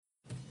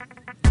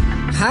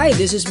Hi,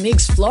 this is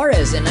Migs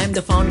Flores, and I'm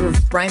the founder of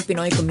Prime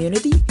Pinoy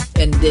Community,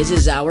 and this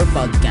is our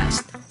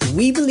podcast.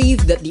 We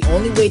believe that the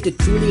only way to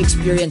truly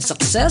experience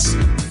success,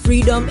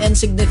 freedom, and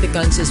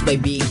significance is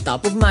by being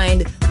top of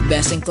mind,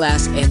 best in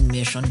class, and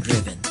mission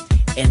driven.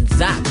 And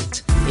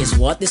that is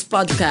what this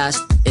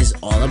podcast is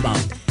all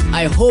about.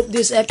 I hope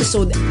this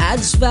episode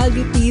adds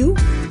value to you,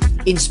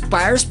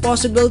 inspires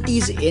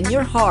possibilities in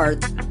your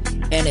heart,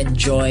 and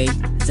enjoy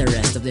the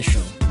rest of the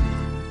show.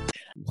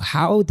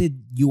 How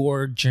did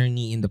your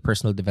journey in the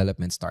personal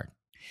development start?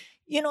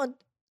 You know,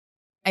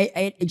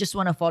 I just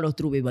want to follow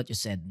through with what you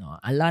said. No,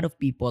 a lot of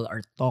people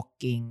are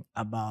talking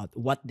about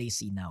what they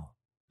see now.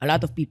 A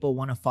lot of people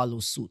want to follow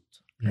suit,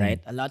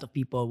 right? A lot of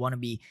people want to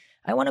be.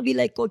 I want to be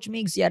like Coach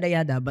Migs, yada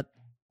yada. But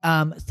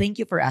thank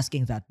you for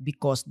asking that,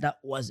 because that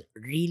was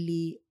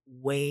really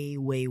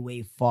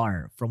way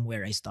far from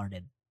where I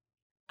started.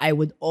 I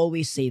would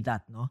always say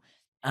that. No,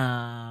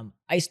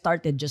 I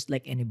started just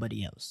like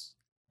anybody else.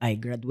 I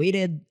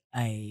graduated.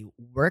 I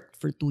worked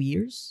for 2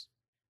 years.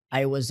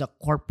 I was a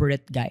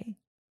corporate guy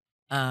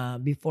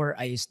before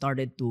I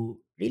started to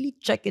really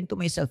check into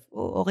myself.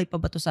 Oh, okay pa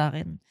ba to sa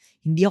akin?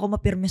 Hindi ako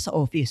mapirme sa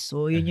office.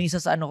 So, yun yung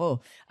isa sa ano ko.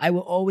 I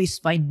will always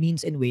find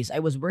means and ways.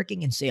 I was working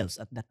in sales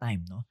at that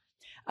time, no?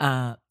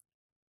 Uh,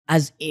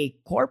 as a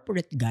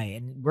corporate guy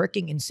and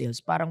working in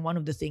sales, parang one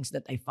of the things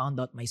that I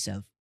found out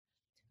myself,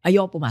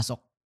 ayoko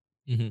pumasok.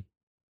 Mhm.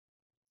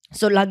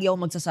 So, lagi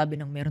ako magsasabi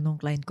ng meron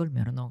akong client call.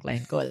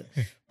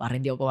 Para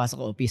hindi ako pumasok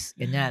sa office.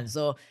 Ganyan.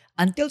 So,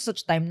 until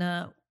such time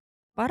na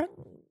parang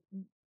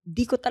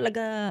di ko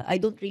talaga,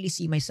 I don't really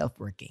see myself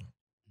working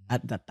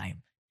at that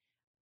time.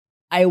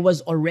 I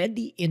was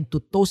already into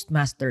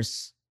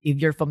Toastmasters, if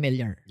you're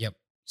familiar. Yep.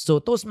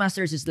 So,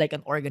 Toastmasters is like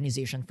an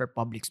organization for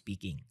public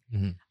speaking.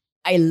 Mhm.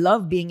 I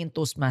love being in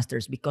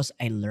Toastmasters because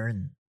I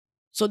learn.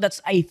 So,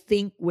 that's, I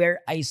think,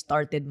 where I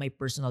started my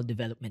personal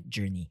development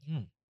journey.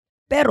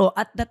 Pero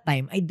at that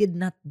time, I did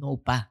not know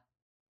pa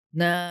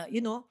na,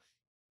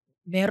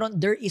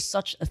 there is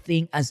such a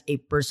thing as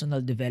a personal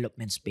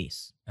development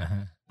space.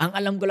 Uh-huh. Ang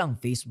alam ko lang,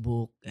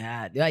 Facebook,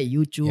 di ba,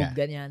 YouTube, Yeah.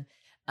 ganyan.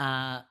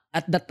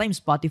 At that time,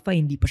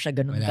 Spotify, hindi pa siya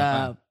ganun Wala ka.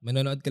 pa.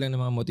 Manonood ka lang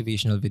ng mga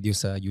motivational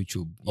videos sa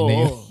YouTube. Yun, Oo. na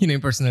yun na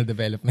yung personal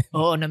development.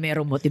 Oo, na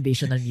merong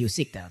motivational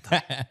music.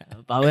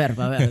 Power,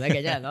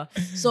 ganyan, no?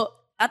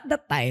 So, at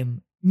that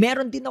time,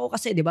 meron din ako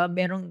kasi, di ba,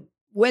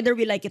 whether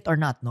we like it or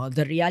not, no,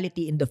 the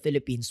reality in the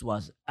Philippines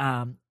was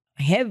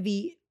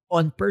heavy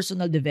on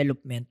personal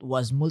development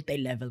was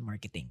multi-level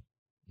marketing.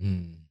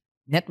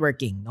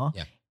 Networking, no?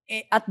 Yeah.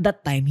 At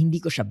that time, hindi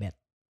ko siya bet.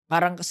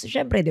 Parang kasi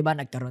syempre, di ba,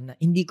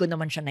 hindi ko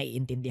naman siya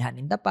naiintindihan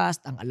in the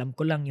past. Ang alam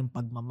ko lang yung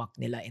pagmamak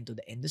nila into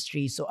the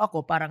industry. So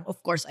ako, parang,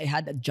 of course, I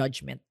had a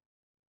judgment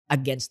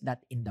against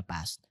that in the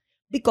past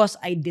because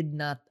I did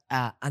not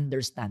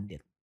understand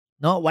it.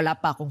 No, wala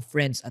pa akong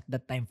friends at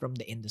that time from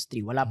the industry.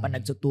 Wala pa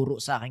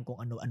nagtuturo sa akin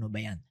kung ano-ano ba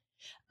yan.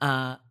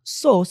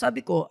 So,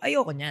 sabi ko,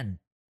 ayoko niyan.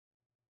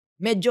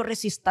 Medyo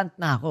resistant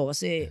na ako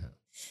kasi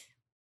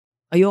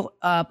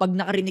pag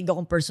nakarinig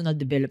akong personal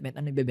development,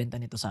 ano ibebenta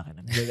nito sa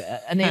akin?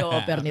 Ano yung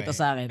offer nito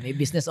sa akin? May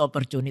business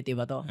opportunity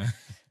ba to?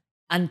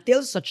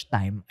 Until such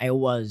time, I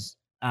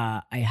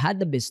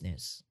had a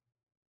business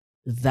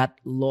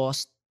that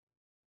lost,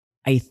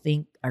 I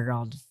think,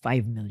 around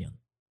 5 million.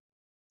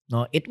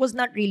 No, it was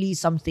not really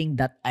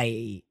something that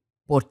I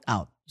put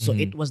out. So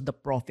it was the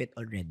profit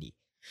already.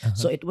 Uh-huh.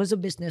 So it was a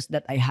business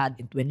that I had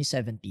in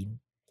 2017.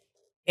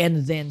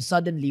 And then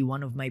suddenly one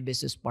of my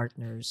business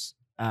partners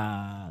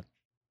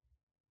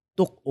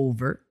took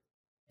over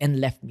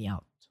and left me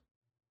out.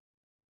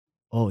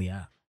 Oh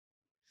yeah.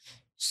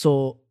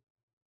 So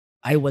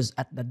I was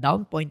at the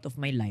down point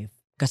of my life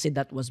kasi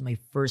that was my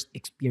first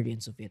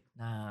experience of it.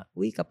 Na,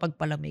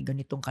 kapag pala may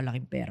ganitong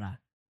kalaking pera,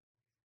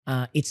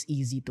 it's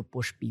easy to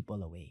push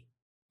people away.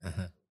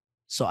 Uh-huh.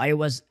 So I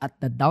was at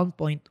the down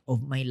point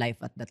of my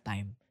life at that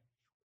time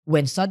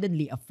when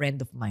suddenly a friend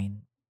of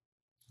mine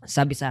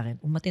sabi sa akin,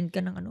 umattend ka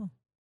ng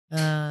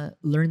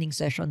learning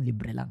session,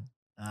 libre lang.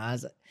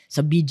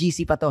 Sa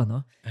BGC pa to,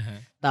 no? Uh-huh.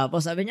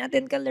 Tapos sabi niya,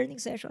 attend ka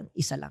learning session,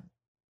 isa lang.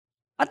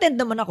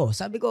 Attend naman ako.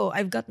 Sabi ko,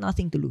 I've got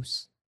nothing to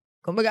lose.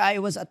 Kumbaga, I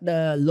was at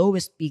the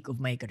lowest peak of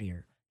my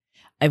career.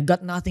 I've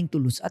got nothing to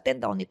lose.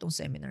 Attend ako nitong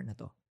seminar na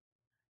to.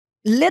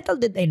 Little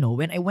did I know,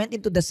 when I went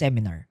into the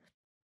seminar,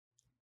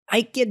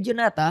 I kid you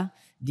not,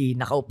 di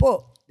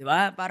nakaupo. Di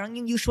ba? Parang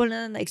yung usual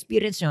na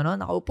experience nyo, no?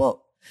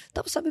 Nakaupo.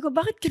 Tapos sabi ko,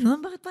 bakit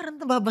gano'n? Bakit parang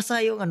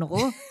nababasa yung ano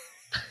ko?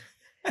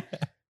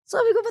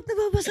 Sabi ko, ba't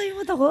nababasa yung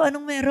mata ko?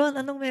 Anong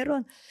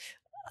meron?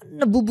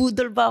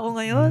 Nabubudol ba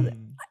ako ngayon?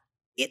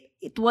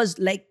 It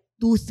was like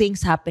two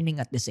things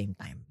happening at the same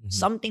time. Mm-hmm.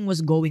 Something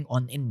was going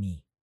on in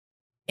me.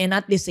 And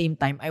at the same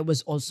time, I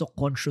was also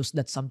conscious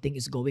that something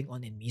is going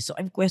on in me. So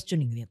I'm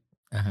questioning it.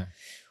 Uh-huh.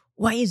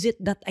 Why is it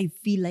that I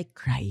feel like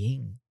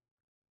crying?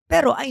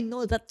 Pero I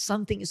know that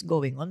something is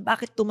going on.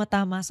 Bakit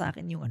tumatama sa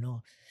akin yung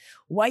ano?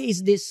 Why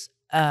is this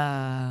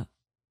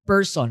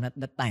person at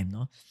that time,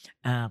 no?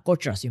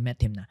 Coach Ross, you met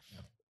him na.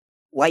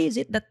 Why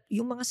is it that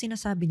yung mga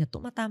sinasabi niya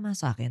tumatama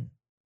sa akin?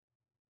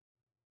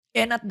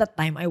 And at that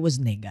time, I was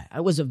nega.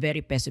 I was a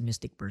very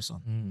pessimistic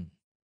person. Mm.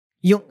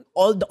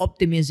 All the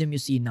optimism you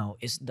see now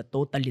is the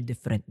totally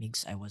different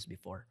Migs I was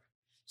before.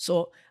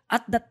 So,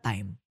 at that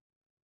time,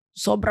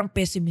 sobrang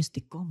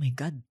pessimistic ko. Oh my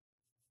God.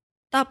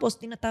 Tapos,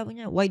 tinatawag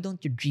niya, why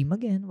don't you dream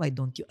again? Why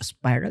don't you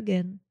aspire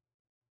again?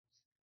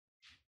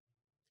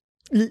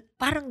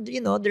 Parang,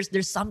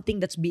 there's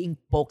something that's being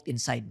poked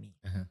inside me.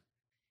 Uh-huh.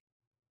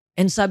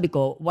 And sabi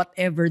ko,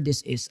 whatever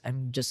this is,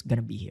 I'm just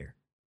gonna be here.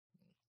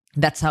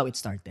 That's how it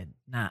started.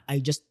 Na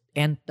I just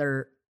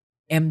enter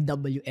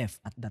MWF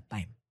at that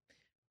time.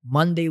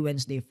 Monday,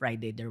 Wednesday,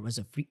 Friday, there was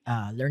a free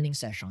learning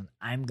session.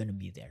 I'm gonna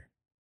be there.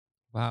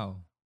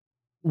 Wow.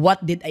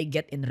 What did I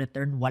get in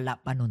return?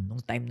 Wala pa nun,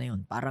 nung time na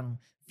yun. Parang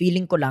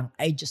feeling ko lang,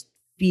 I just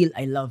feel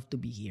I love to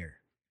be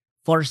here.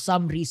 For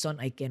some reason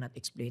I cannot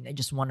explain, I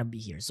just wanna be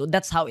here. So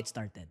that's how it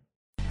started.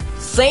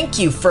 Thank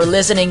you for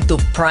listening to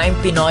Prime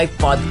Pinoy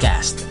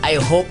Podcast. I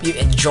hope you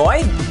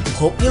enjoyed,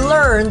 hope you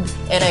learned,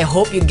 and I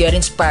hope you get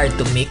inspired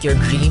to make your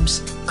dreams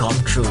come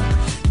true.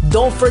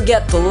 Don't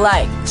forget to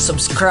like,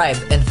 subscribe,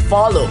 and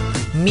follow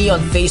me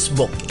on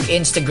Facebook,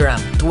 Instagram,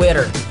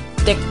 Twitter,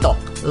 TikTok,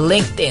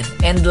 LinkedIn,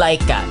 and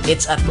Laika.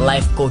 It's at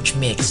Life Coach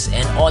Migs.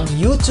 And on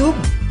YouTube,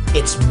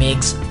 it's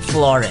Migs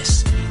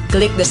Flores.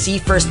 Click the See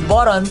First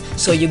button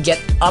so you get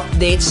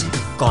updates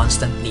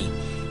constantly.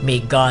 May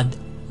God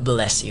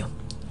bless you.